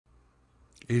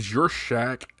Is your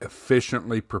shack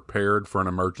efficiently prepared for an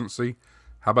emergency?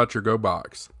 How about your go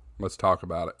box? Let's talk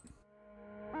about it.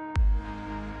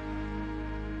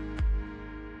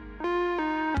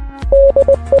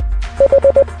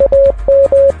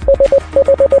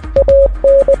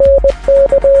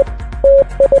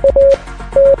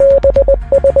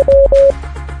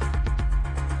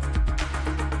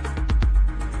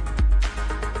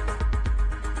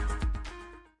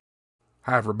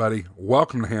 Hi everybody,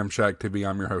 welcome to Ham Shack TV.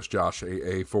 I'm your host Josh,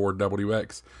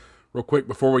 AA4WX. Real quick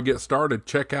before we get started,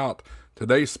 check out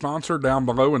today's sponsor down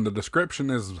below in the description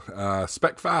is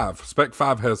Spec 5. Spec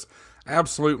 5 has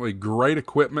absolutely great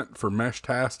equipment for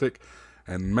Meshtastic,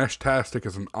 and Meshtastic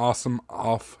is an awesome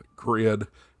off-grid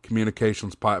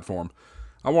communications platform.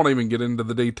 I won't even get into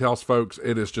the details, folks.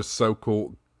 It is just so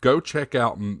cool. Go check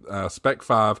out Spec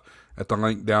 5 at the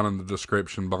link down in the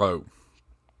description below.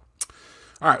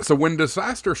 All right, so when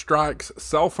disaster strikes,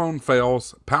 cell phone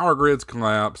fails, power grids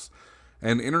collapse,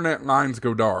 and internet lines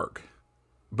go dark.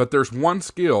 But there's one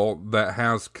skill that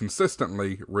has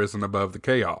consistently risen above the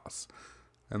chaos,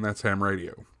 and that's ham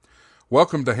radio.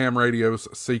 Welcome to Ham Radio's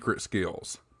Secret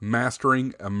Skills,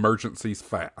 Mastering Emergencies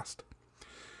Fast.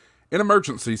 In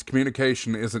emergencies,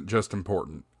 communication isn't just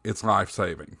important, it's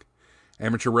life-saving.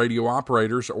 Amateur radio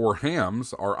operators, or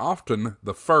hams, are often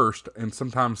the first and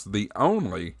sometimes the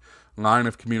only line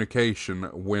of communication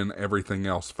when everything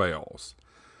else fails.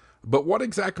 But what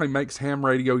exactly makes ham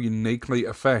radio uniquely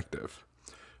effective?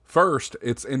 First,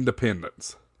 it's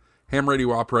independence. Ham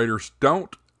radio operators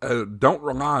don't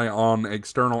rely on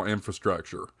external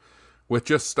infrastructure. With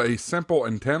just a simple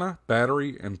antenna,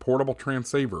 battery, and portable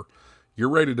transceiver, you're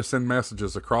ready to send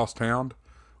messages across town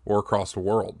or across the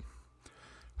world.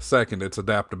 Second, it's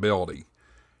adaptability.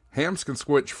 Hams can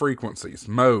switch frequencies,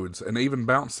 modes, and even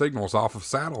bounce signals off of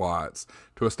satellites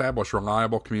to establish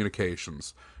reliable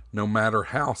communications, no matter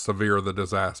how severe the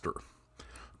disaster.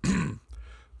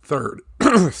 Third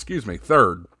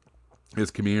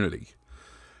is community.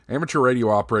 Amateur radio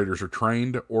operators are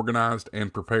trained, organized,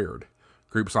 and prepared.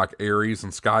 Groups like Aries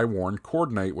and Skywarn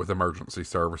coordinate with emergency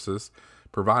services,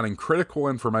 providing critical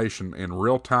information in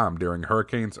real time during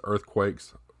hurricanes,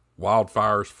 earthquakes,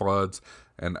 wildfires, floods,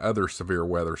 and other severe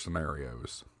weather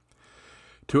scenarios.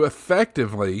 To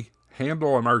effectively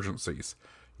handle emergencies,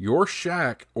 your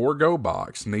shack or go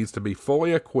box needs to be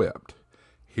fully equipped.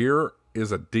 Here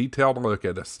is a detailed look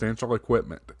at essential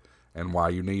equipment and why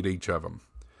you need each of them.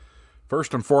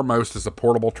 First and foremost is a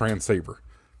portable transceiver.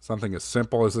 Something as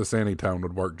simple as this Anytone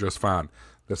would work just fine.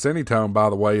 This Anytone,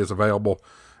 by the way, is available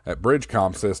at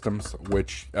Bridgecom Systems,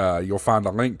 which you'll find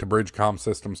a link to Bridgecom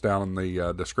Systems down in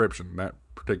the description. That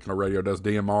particular radio does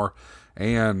DMR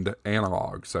and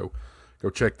analog, so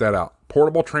go check that out.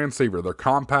 Portable transceiver. They're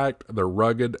compact, they're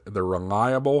rugged, they're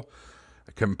reliable,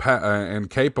 and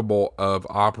capable of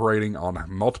operating on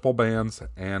multiple bands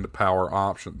and power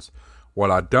options. What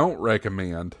I don't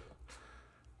recommend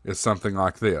is something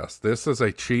like this. This is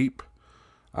a cheap,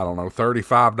 I don't know,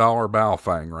 $35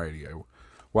 Baofeng radio.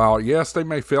 While, yes, they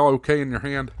may feel okay in your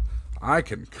hand, I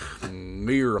can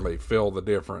clearly feel the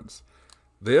difference.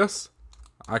 This,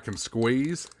 I can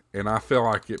squeeze, and I feel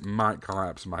like it might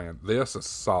collapse my hand. This is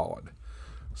solid.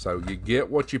 So you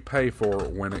get what you pay for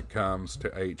when it comes to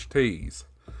HTs.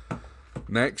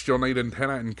 Next, you'll need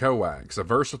antenna and coax. A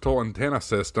versatile antenna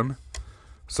system,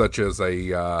 such as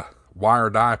a wire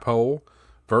dipole,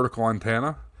 vertical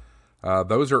antenna.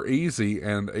 Those are easy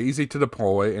to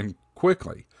deploy and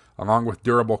quickly, along with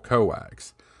durable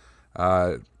coax.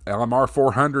 LMR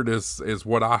 400 is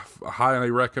what I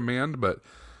highly recommend, but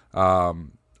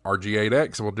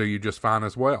RG8X will do you just fine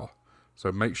as well.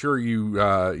 So make sure you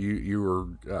are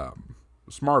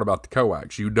smart about the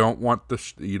coax. You don't want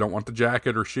the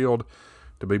jacket or shield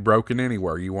to be broken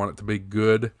anywhere. You want it to be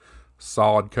good,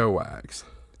 solid coax.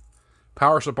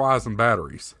 Power supplies and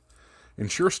batteries.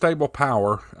 Ensure stable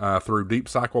power through deep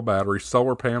cycle batteries,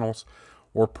 solar panels,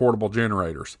 or portable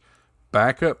generators.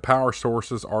 Backup power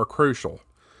sources are crucial.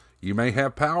 You may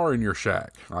have power in your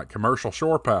shack, like commercial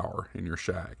shore power in your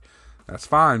shack. That's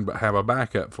fine, but have a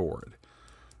backup for it.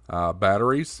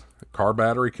 Batteries, a car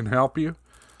battery can help you.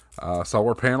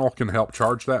 Solar panel can help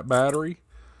charge that battery.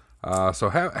 So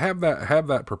have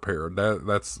that prepared.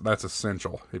 That's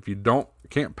essential. If you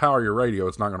can't power your radio,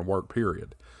 it's not going to work.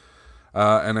 Period.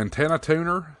 An antenna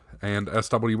tuner and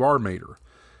SWR meter.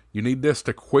 You need this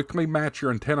to quickly match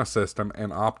your antenna system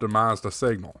and optimize the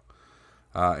signal.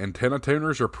 Antenna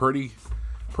tuners are pretty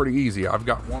easy. I've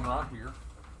got one right here.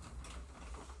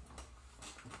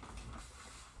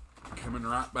 Coming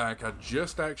right back. I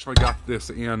just actually got this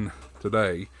in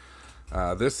today.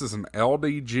 This is an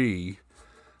LDG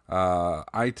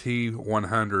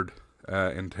IT100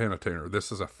 antenna tuner.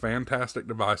 This is a fantastic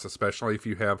device, especially if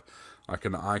you have like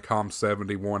an ICOM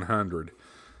 7100.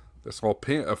 This little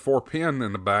pin, a 4-pin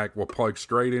in the back, will plug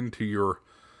straight into your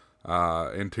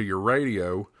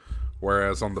radio,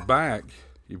 whereas on the back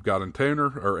you've got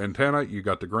antenna, you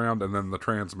got the ground, and then the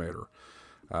transmitter.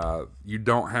 You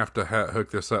don't have to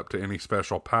hook this up to any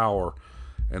special power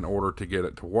in order to get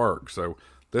it to work. So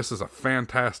this is a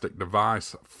fantastic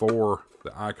device for the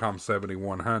ICOM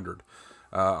 7100.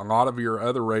 A lot of your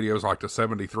other radios, like the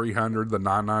 7300, the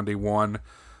 991,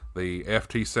 the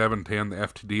FT710, the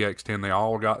FTDX10, they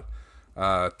all got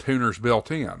tuners built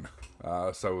in.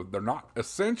 So they're not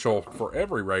essential for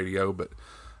every radio, but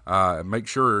make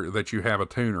sure that you have a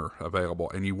tuner available.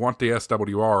 And you want the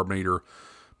SWR meter,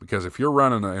 because if you're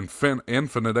running an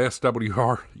infinite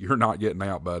SWR, you're not getting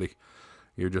out, buddy.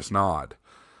 You're just not.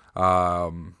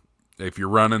 If you're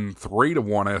running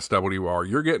 3-to-1 SWR,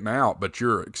 you're getting out, but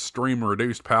you're extreme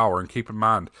reduced power. And keep in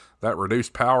mind, that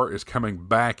reduced power is coming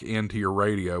back into your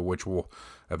radio, which will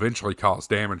eventually cause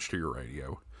damage to your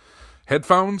radio.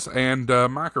 Headphones and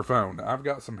microphone. I've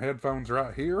got some headphones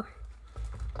right here.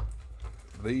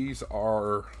 These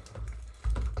are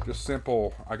just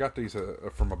simple. I got these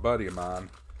from a buddy of mine,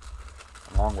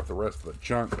 along with the rest of the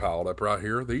junk piled up right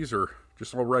here. These are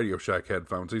just little Radio Shack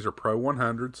headphones. These are Pro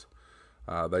 100s.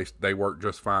 They work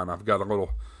just fine. I've got a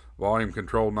little volume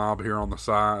control knob here on the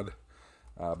side,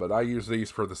 but I use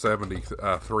these for the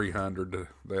 7300.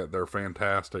 They're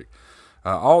fantastic.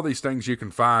 All these things you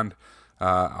can find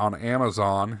on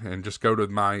Amazon, and just go to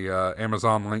my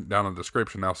Amazon link down in the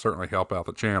description. That'll certainly help out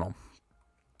the channel.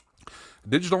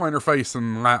 Digital interface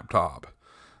and laptop.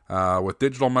 With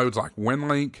digital modes like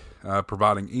WinLink,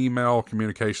 providing email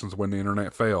communications when the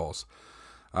internet fails.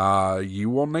 You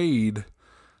will need,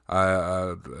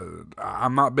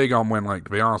 I'm not big on WinLink, to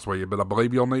be honest with you, but I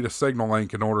believe you'll need a signal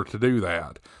link in order to do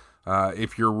that.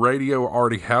 If your radio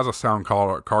already has a sound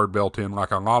card built in,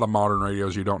 like a lot of modern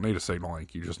radios, you don't need a signal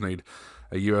link. You just need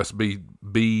a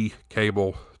USB-B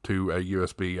cable to a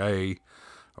USB-A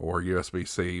or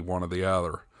USB-C, one or the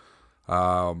other.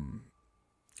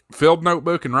 Field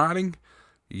notebook and writing.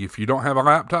 If you don't have a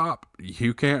laptop,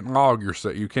 you can't log your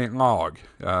set. You can't log.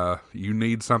 You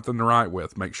need something to write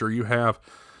with. Make sure you have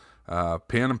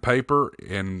pen and paper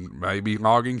and maybe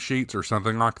logging sheets or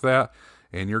something like that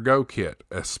in your Go kit,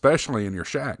 especially in your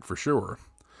shack for sure.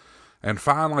 And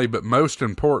finally, but most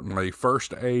importantly,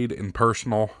 first aid and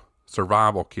personal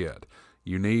survival kit.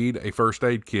 You need a first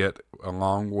aid kit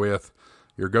along with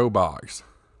your Go box.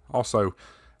 Also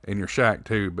in your shack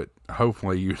too, but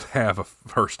hopefully you'd have a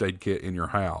first aid kit in your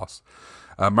house.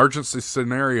 Emergency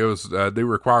scenarios do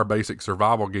require basic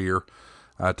survival gear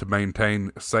to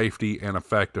maintain safety and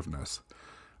effectiveness.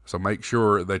 So make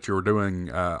sure that you're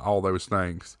doing all those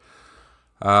things.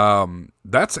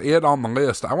 That's it on the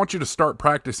list. I want you to start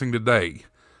practicing today.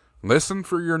 Listen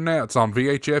for your nets on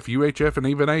VHF, UHF, and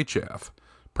even HF.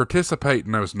 Participate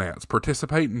in those nets.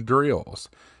 Participate in drills.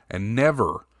 And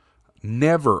never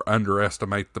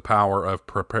underestimate the power of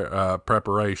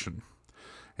preparation.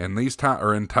 In these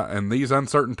in these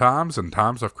uncertain times and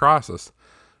times of crisis,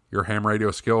 your ham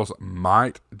radio skills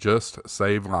might just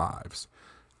save lives,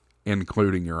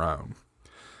 including your own.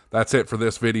 That's it for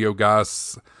this video,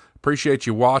 guys. Appreciate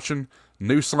you watching.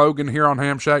 New slogan here on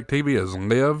Ham Shack TV is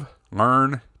Live,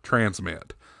 Learn,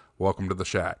 Transmit. Welcome to the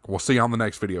Shack. We'll see you on the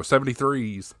next video.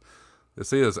 73s.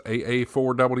 This is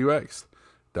AA4WX,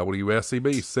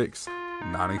 WSCB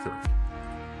 693.